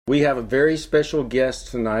We have a very special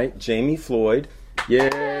guest tonight, Jamie Floyd. Yay!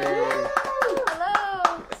 Hello,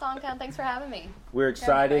 Songtown. Thanks for having me. We're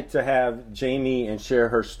excited to have Jamie and share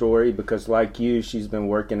her story because, like you, she's been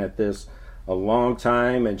working at this a long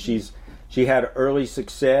time, and she had early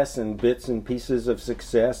success and bits and pieces of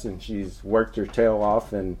success, and she's worked her tail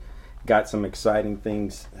off and got some exciting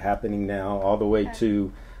things happening now, all the way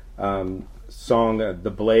to song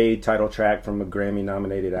The Blade, title track from a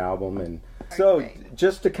Grammy-nominated album. And so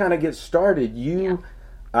just to kind of get started, you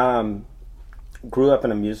grew up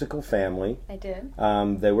in a musical family. I did.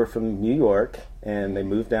 They were from New York, and they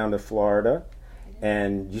moved down to Florida.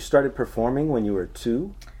 And you started performing when you were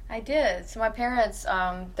 2? I did. So my parents,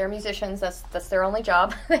 they're musicians. That's their only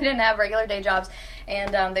job. They didn't have regular day jobs,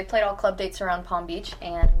 and they played all club dates around Palm Beach.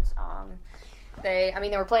 And they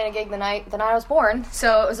were playing a gig the night I was born.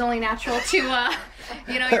 So it was only natural to,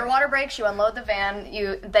 your water breaks, you unload the van, then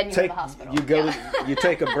you go to the hospital. You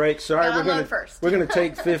take a break. Sorry, we're gonna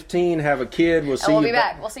take 15, have a kid. We'll see. We'll be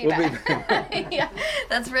back. We'll see you back. Yeah,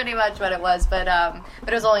 that's pretty much what it was. But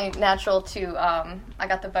it was only natural to. I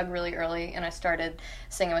got the bug really early, and I started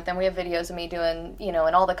singing with them. We have videos of me doing, in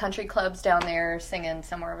all the country clubs down there, singing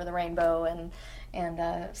 "Somewhere Over the Rainbow" and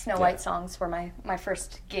Snow White songs were my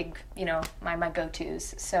first gig, my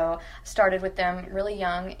go-tos. So started with them really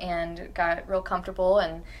young and got real comfortable,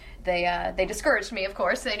 and they discouraged me, of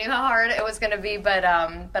course. They knew how hard it was going to be, but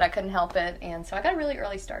I couldn't help it, and so I got a really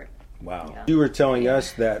early start. Wow. Yeah. You were telling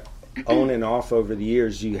us that on and off over the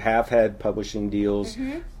years you have had publishing deals,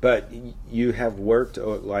 but you have worked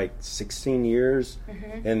like 16 years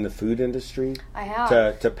in the food industry. I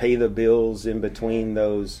have. To pay the bills in between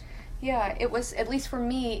those. Yeah, it was, at least for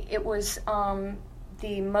me, it was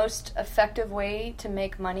the most effective way to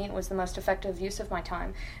make money. It was the most effective use of my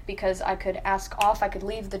time because I could ask off. I could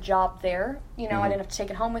leave the job there. I didn't have to take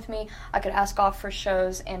it home with me. I could ask off for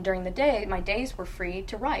shows, and during the day, my days were free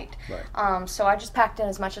to write. Right. So I just packed in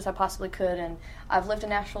as much as I possibly could, and I've lived in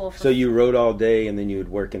Nashville So you wrote all day, and then you would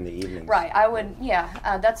work in the evenings. Right. I would,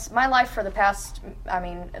 that's my life for the past,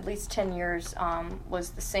 at least 10 years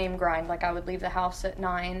was the same grind. Like I would leave the house at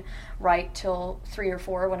 9, write till 3 or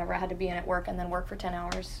 4 whenever I had to be in at work, and then work for 10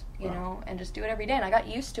 hours, and just do it every day. And I got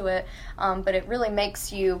used to it, but it really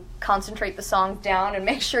makes you concentrate the songs down and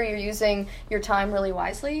make sure you're using your time really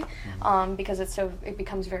wisely, because it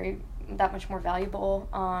becomes that much more valuable,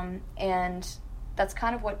 and that's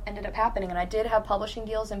kind of what ended up happening. And I did have publishing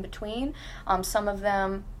deals in between. Some of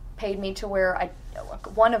them paid me to where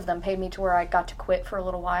one of them paid me to where I got to quit for a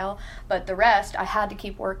little while, but the rest I had to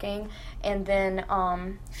keep working. And then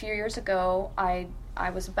a few years ago, I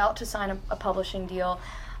was about to sign a publishing deal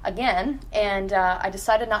again, and I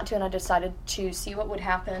decided not to, and I decided to see what would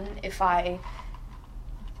happen if I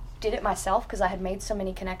did it myself, because I had made so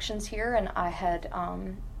many connections here, and I had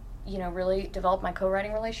really developed my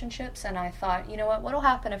co-writing relationships, and I thought, what'll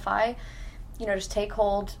happen if I just take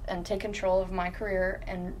hold and take control of my career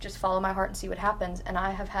and just follow my heart and see what happens. And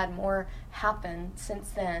I have had more happen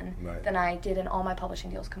since then than I did in all my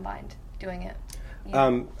publishing deals combined doing it.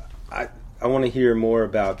 I want to hear more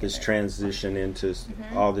about this transition into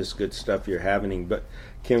all this good stuff you're having, but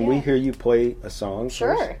can we hear you play a song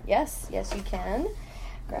Sure. first? Yes, you can.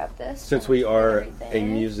 Grab this. Since we are a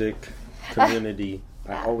music community,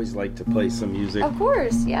 I always like to play some music. Of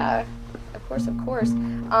course, yeah. Of course.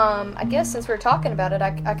 I guess since we're talking about it,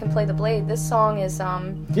 I can play The Blade. This song is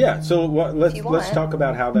so let's talk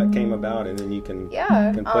about how that came about, and then you can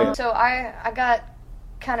play it. So I got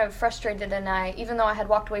kind of frustrated, and even though I had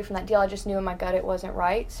walked away from that deal, I just knew in my gut it wasn't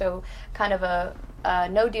right. So kind of a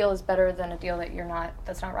no deal is better than a deal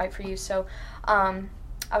that's not right for you. So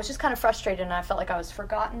I was just kind of frustrated, and I felt like I was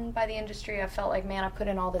forgotten by the industry. I felt like, man, I put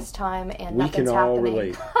in all this time, and nothing's happening.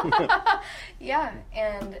 We can all relate. Yeah,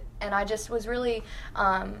 and I just was really,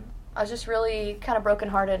 kind of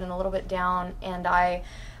brokenhearted and a little bit down, and I've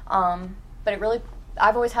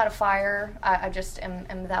always had a fire. I just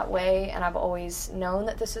am that way, and I've always known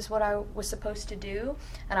that this is what I was supposed to do,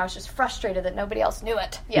 and I was just frustrated that nobody else knew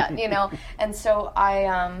it yet, and so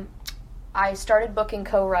I started booking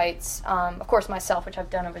co-writes, of course myself, which I've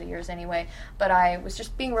done over the years anyway, but I was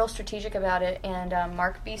just being real strategic about it, and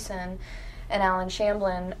Mark Beeson and Alan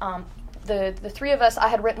Shamblin, the three of us, I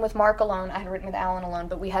had written with Mark alone, I had written with Alan alone,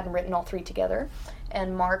 but we hadn't written all three together,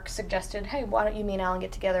 and Mark suggested, hey, why don't you me and Alan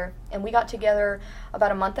get together? And we got together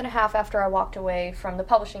about a month and a half after I walked away from the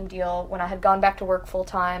publishing deal, when I had gone back to work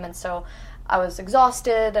full-time, and so I was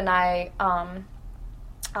exhausted, and I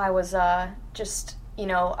was just...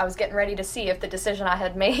 I was getting ready to see if the decision I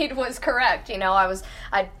had made was correct.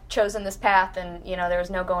 I'd chosen this path, and there was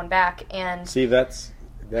no going back. And see, that's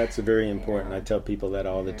That's very important. I tell people that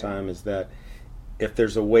all the time, is that if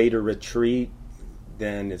there's a way to retreat,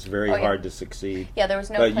 then it's very hard to succeed. Yeah, there was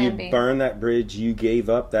no but plan B. You burned that bridge. You gave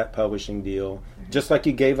up that publishing deal, just like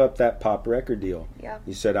you gave up that pop record deal. Yeah.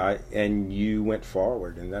 You said and you went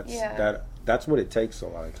forward, and that's what it takes a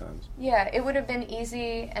lot of times. Yeah, it would have been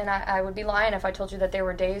easy, and I would be lying if I told you that there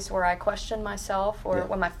were days where I questioned myself, or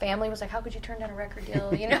when my family was like, how could you turn down a record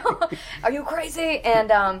deal, you know? Are you crazy?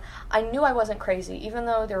 And I knew I wasn't crazy, even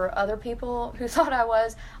though there were other people who thought I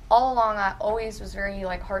was. All along, I always was very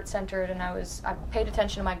heart-centered, and I paid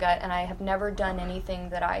attention to my gut, and I have never done anything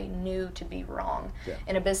that I knew to be wrong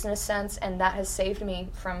in a business sense, and that has saved me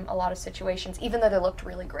from a lot of situations, even though they looked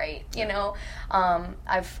really great, you know?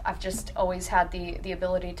 I've just always had the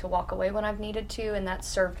ability to walk away when I've needed to, and that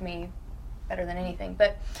served me better than anything.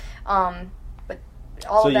 But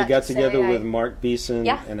all so of that you got to together say, with Mark Beeson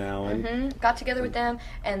and Alan. Got together with them,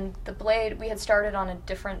 and the Blade, we had started on a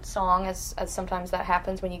different song, as sometimes that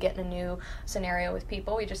happens when you get in a new scenario with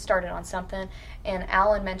people. We just started on something, and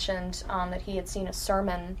Alan mentioned that he had seen a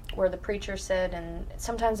sermon where the preacher said, and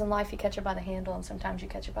sometimes in life you catch it by the handle and sometimes you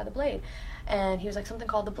catch it by the blade. And he was like, something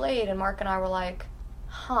called the Blade, and Mark and I were like,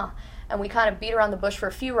 huh. And we kind of beat around the bush for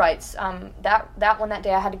a few rights. That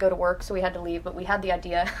day I had to go to work, so we had to leave, but we had the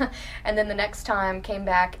idea. And then the next time came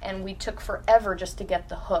back, and we took forever just to get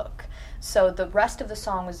the hook. So the rest of the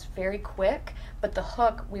song was very quick, but the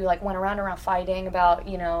hook, we went around fighting about,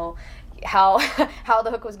 how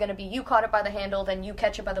the hook was going to be. You caught it by the handle, then you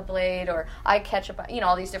catch it by the blade, or I catch it by,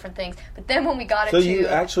 all these different things. But then when we got it so you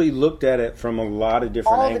actually looked at it from a lot of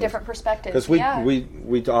different angles. The different perspectives. Because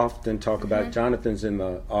we often talk about, Jonathan's in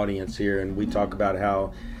the audience here, and we talk about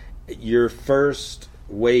how your first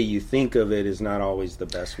way you think of it is not always the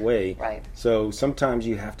best way. Right. So sometimes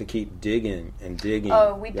you have to keep digging and digging.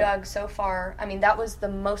 Oh, we dug so far. I mean, that was the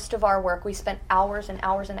most of our work. We spent hours and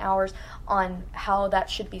hours and hours on how that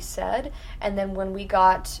should be said. And then when we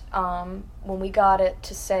got it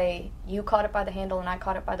to say, you caught it by the handle and I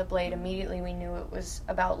caught it by the blade, immediately we knew it was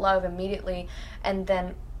about love immediately. And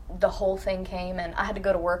then the whole thing came, and I had to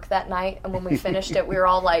go to work that night. And when we finished it, we were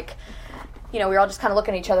all like, we were all just kind of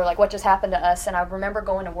looking at each other like, what just happened to us? And I remember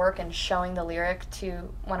going to work and showing the lyric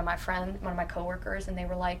to one of my coworkers, and they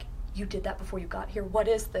were like, you did that before you got here. What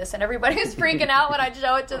is this? And everybody was freaking out when I'd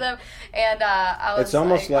show it to them. And I was It's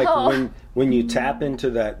almost like when you tap into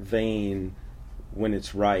that vein when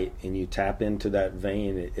it's right, and you tap into that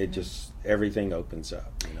vein, it just, everything opens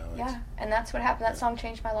up. Yeah, and that's what happened. That song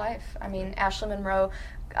changed my life. I mean, Ashley Monroe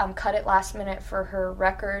cut it last minute for her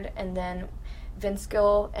record, and then Vince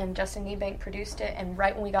Gill and Justin Niebank produced it, and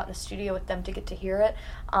right when we got in the studio with them to get to hear it,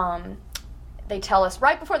 they tell us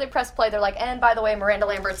right before they press play, they're like, and by the way, Miranda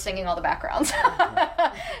Lambert's singing all the backgrounds.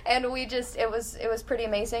 And it was pretty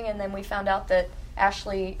amazing. And then we found out that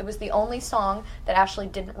it was the only song that Ashley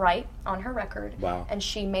didn't write on her record. Wow. And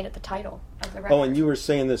she made it the title of the record. Oh, and you were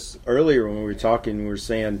saying this earlier when we were talking, we were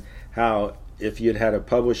saying how if you'd had a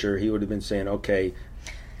publisher, he would have been saying, okay,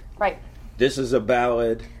 right, this is a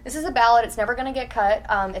ballad. This is a ballad. It's never going to get cut.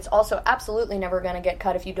 It's also absolutely never going to get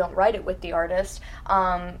cut if you don't write it with the artist.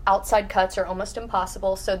 Outside cuts are almost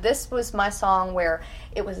impossible. So this was my song where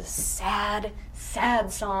it was a sad,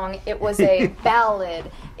 sad song. It was a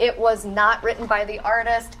ballad. It was not written by the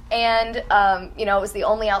artist. And, it was the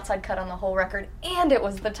only outside cut on the whole record. And it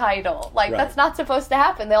was the title. Right. That's not supposed to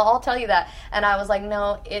happen. They'll all tell you that. And I was like,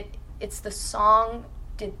 no, it's the song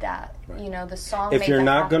did that. Right. The song if made you're that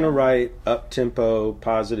not happen. going to write up-tempo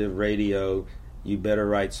positive radio, you better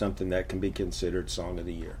write something that can be considered song of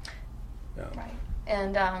the year. Right.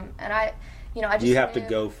 And I just you have to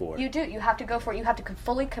go for it. You do. You have to go for it. You have to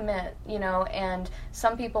fully commit, and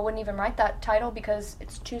some people wouldn't even write that title because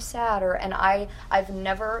it's too sad, and I've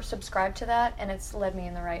never subscribed to that, and it's led me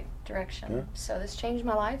in the right direction. Yeah. So this changed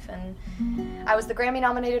my life, and I was the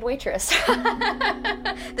Grammy-nominated waitress.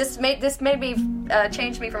 This made me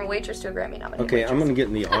change me from a waitress to a Grammy-nominated waitress. I'm going to get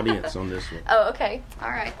in the audience on this one. Oh, okay. All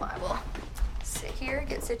right. Well, I will sit here,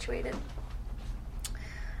 get situated.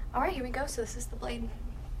 All right, here we go. So this is the Blade.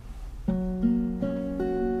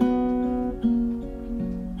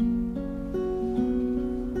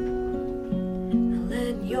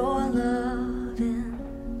 Let your love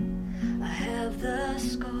in. I have the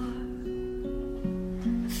scar.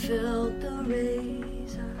 I felt the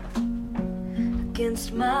razor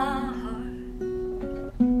against my heart.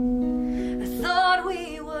 I thought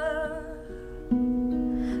we were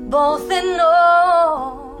both in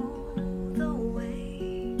all the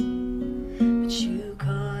way, but you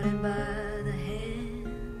caught it by the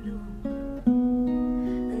handle,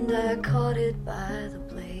 and I caught it by the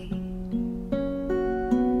blade.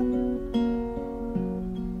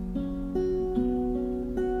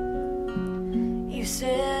 You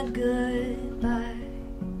said goodbye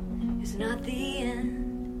is not the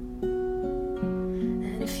end,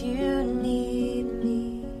 and if you need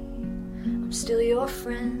me, I'm still your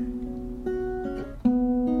friend.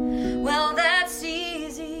 Well, that's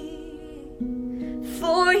easy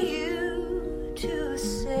for you to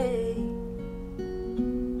say,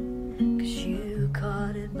 'cause you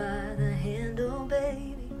caught it by the handle,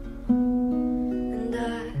 baby, and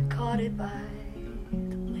I caught it by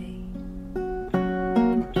the blade.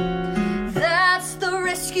 That's the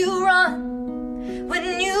risk you run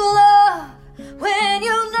when you love,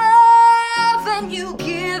 and you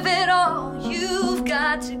give it all you've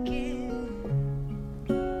got to give.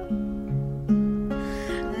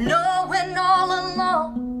 Knowing all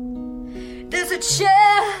along there's a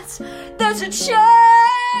chance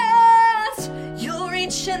you'll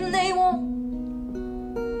reach and they won't,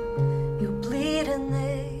 you'll bleed and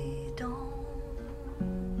they don't.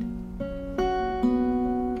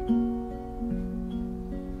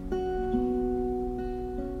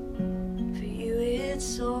 For you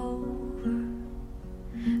it's over,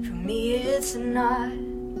 for me it's not.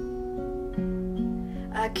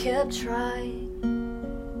 I kept trying,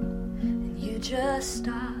 just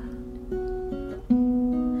stopped.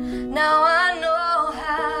 Now I know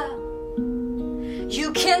how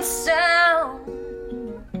you can sound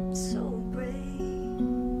so brave.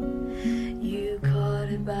 You caught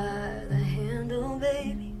it by the handle,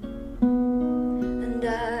 baby, and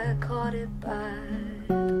I caught it by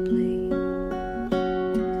the blade.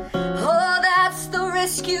 Oh, that's the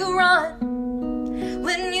risk you run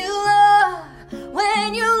when you love,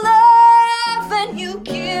 and you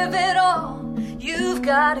give it all you've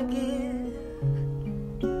gotta give.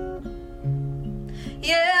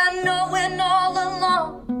 Yeah, knowing all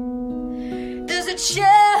along there's a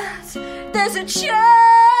chance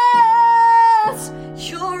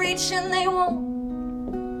you'll reach and they won't,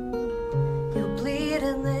 you'll bleed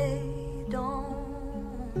and they don't.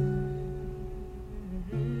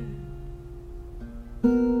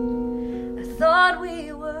 I thought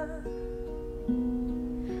we were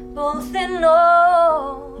both in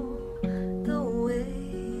all the way,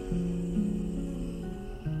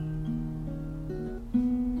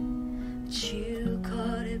 but you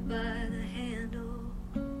caught it by the handle,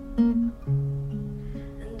 and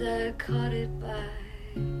I caught it by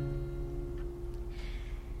the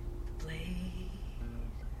blade.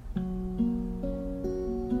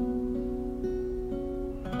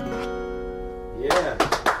 Yeah.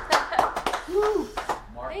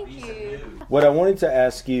 Thank you. What I wanted to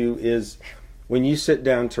ask you is, when you sit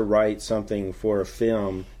down to write something for a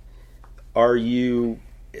film, are you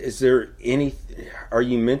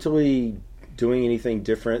mentally doing anything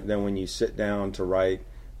different than when you sit down to write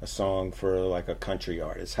a song for like a country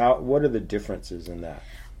artist? What are the differences in that?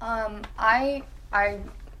 I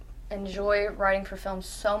enjoy writing for film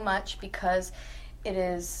so much because it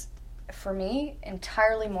is, for me,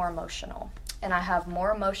 entirely more emotional. And I have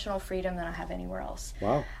more emotional freedom than I have anywhere else.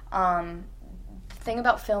 Wow. The thing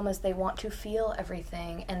about film is they want to feel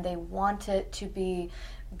everything, and they want it to be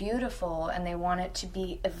beautiful, and they want it to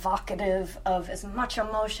be evocative of as much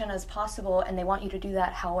emotion as possible, and they want you to do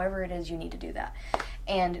that however it is you need to do that.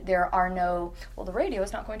 And there are no, well, the radio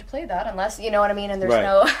is not going to play that unless, you know what I mean, and there's right.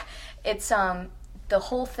 no, it's, the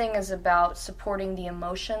whole thing is about supporting the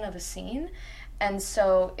emotion of a scene. And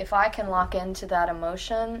so if I can lock into that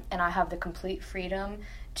emotion and I have the complete freedom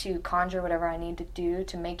to conjure whatever I need to do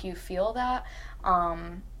to make you feel that, I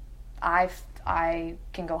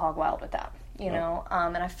can go hog wild with that, you know?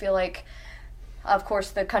 And I feel like, of course,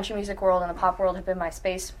 the country music world and the pop world have been my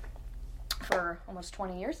space for almost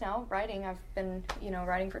 20 years now, writing. I've been,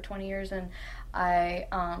 writing for 20 years, and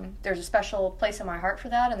there's a special place in my heart for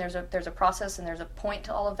that, and there's a process, and there's a point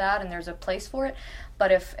to all of that, and there's a place for it.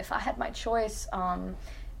 But if I had my choice,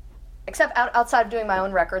 except outside of doing my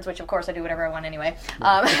own records, which of course I do whatever I want anyway,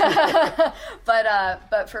 but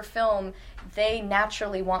for film, they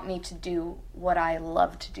naturally want me to do what I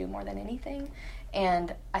love to do more than anything,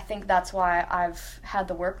 and I think that's why I've had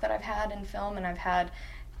the work that I've had in film, and I've had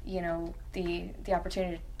the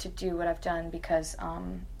opportunity to do what I've done, because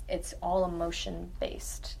it's all emotion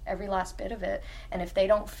based, every last bit of it. And if they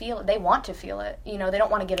don't feel it, they want to feel it. They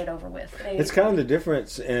don't want to get it over with. It's kind of the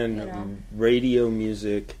difference in radio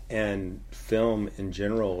music and film in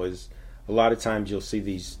general. Is a lot of times you'll see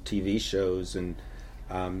these TV shows and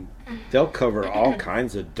they'll cover all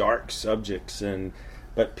kinds of dark subjects,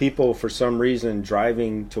 but people, for some reason,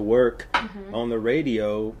 driving to work on the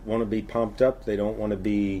radio want to be pumped up. They don't want to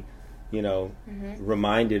be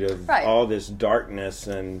reminded of all this darkness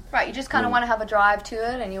and. Right, you just kind of want to have a drive to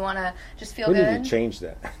it, and you want to just feel good. When did you change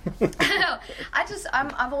that?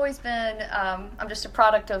 I've always been, I'm just a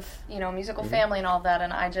product of, a musical family and all that,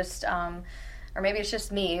 and I just, or maybe it's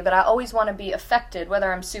just me, but I always want to be affected,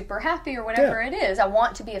 whether I'm super happy or whatever it is. I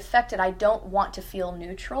want to be affected. I don't want to feel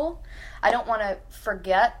neutral. I don't want to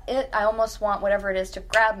forget it. I almost want whatever it is to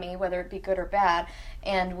grab me, whether it be good or bad.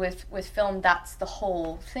 And with film, that's the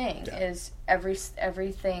whole thing, is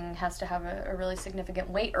everything has to have a really significant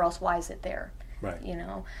weight, or else why is it there? Right.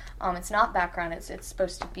 It's not background. It's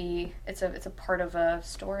supposed to be, it's a part of a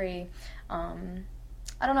story.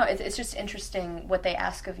 I don't know. It's just interesting what they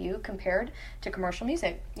ask of you compared to commercial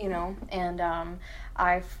music, And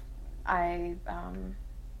I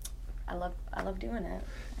love doing it.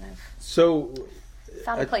 And I've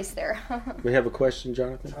found a place there. We have a question,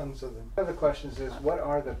 Jonathan. Tons of them. One of the questions is, what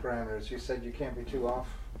are the parameters? You said you can't be too off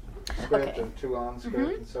script and too on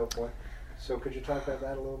script and so forth. So could you talk about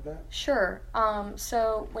that a little bit? Sure.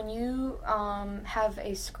 So when you have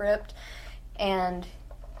a script and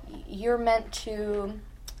you're meant to,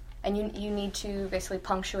 and you need to basically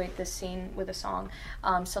punctuate this scene with a song.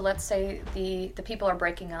 So let's say the people are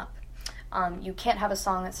breaking up. You can't have a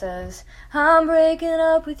song that says, I'm breaking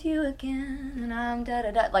up with you again, and I'm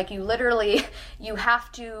da-da-da. Like, you literally, you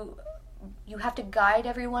have to guide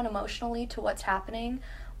everyone emotionally to what's happening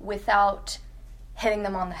without hitting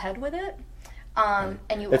them on the head with it. And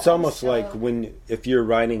it's almost like if you're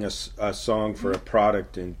writing a song for a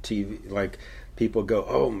product in TV, like, people go,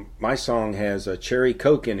 oh, my song has a Cherry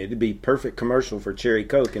Coke in it. It'd be perfect commercial for Cherry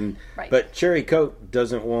Coke. But Cherry Coke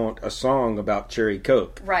doesn't want a song about Cherry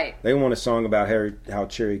Coke. Right. They want a song about how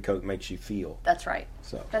Cherry Coke makes you feel. That's right.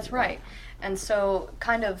 That's right. And so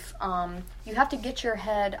kind of you have to get your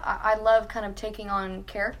head, I love kind of taking on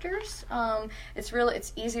characters.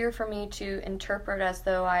 It's easier for me to interpret as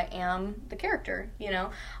though I am the character,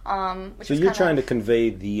 So you're trying to convey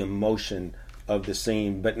the emotion of the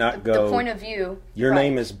scene, but not the point of view. Your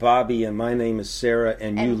name is Bobby and my name is Sarah,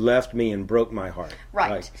 and you left me and broke my heart.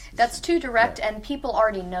 Right. That's too direct, and people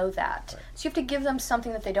already know that. Right. So you have to give them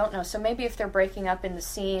something that they don't know. So maybe if they're breaking up in the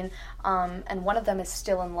scene, and one of them is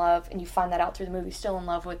still in love, and you find that out through the movie, still in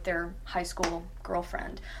love with their high school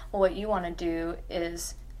girlfriend. Well, what you want to do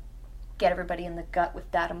is get everybody in the gut with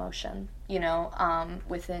that emotion,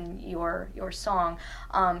 within your song.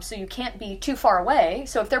 So you can't be too far away.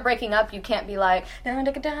 So if they're breaking up, you can't be like, you have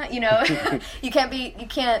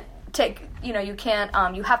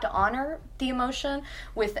to honor the emotion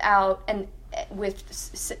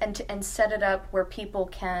and set it up where people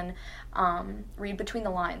can read between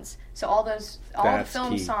the lines. So all the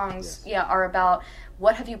film songs are about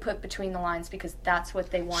what have you put between the lines, because that's what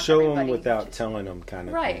they want. Show them without telling them, kind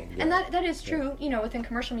of right. thing. And that is true, within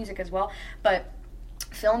commercial music as well. But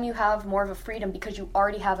film, you have more of a freedom because you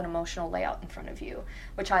already have an emotional layout in front of you,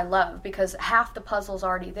 which I love, because half the puzzle's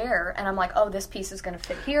already there, and I'm like, oh, this piece is going to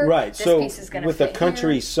fit here. Right. This piece is going to fit with a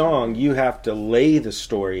country song, you have to lay the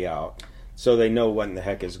story out so they know what in the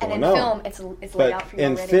heck is going on. And in film, it's laid out for you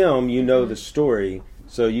already. In film, you know the story,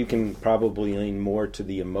 so you can probably lean more to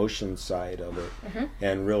the emotion side of it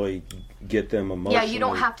and really get them emotionally. Yeah, you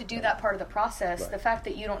don't have to do that part of the process. Right. The fact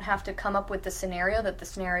that you don't have to come up with the scenario, that the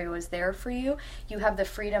scenario is there for you, you have the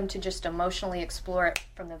freedom to just emotionally explore it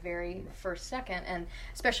from the very first second. And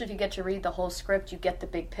especially if you get to read the whole script, you get the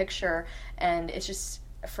big picture, and it's just,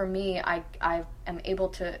 for me, I am able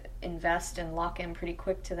to invest and lock in pretty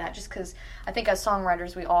quick to that, just because I think as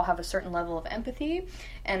songwriters we all have a certain level of empathy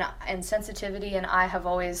and sensitivity, and I have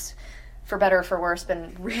always, for better or for worse,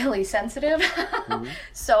 been really sensitive.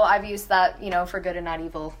 So I've used that, for good and not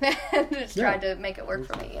evil, and just tried to make it work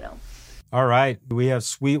for me, All right, we have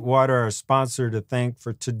Sweetwater, our sponsor, to thank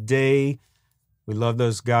for today. We love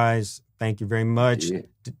those guys. Thank you very much. Yeah.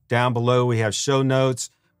 Down below we have show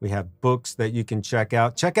notes. We have books that you can check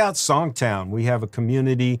out. Check out Songtown. We have a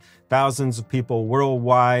community, thousands of people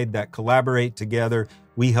worldwide that collaborate together.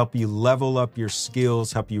 We help you level up your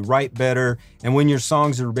skills, help you write better. And when your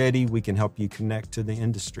songs are ready, we can help you connect to the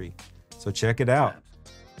industry. So check it out.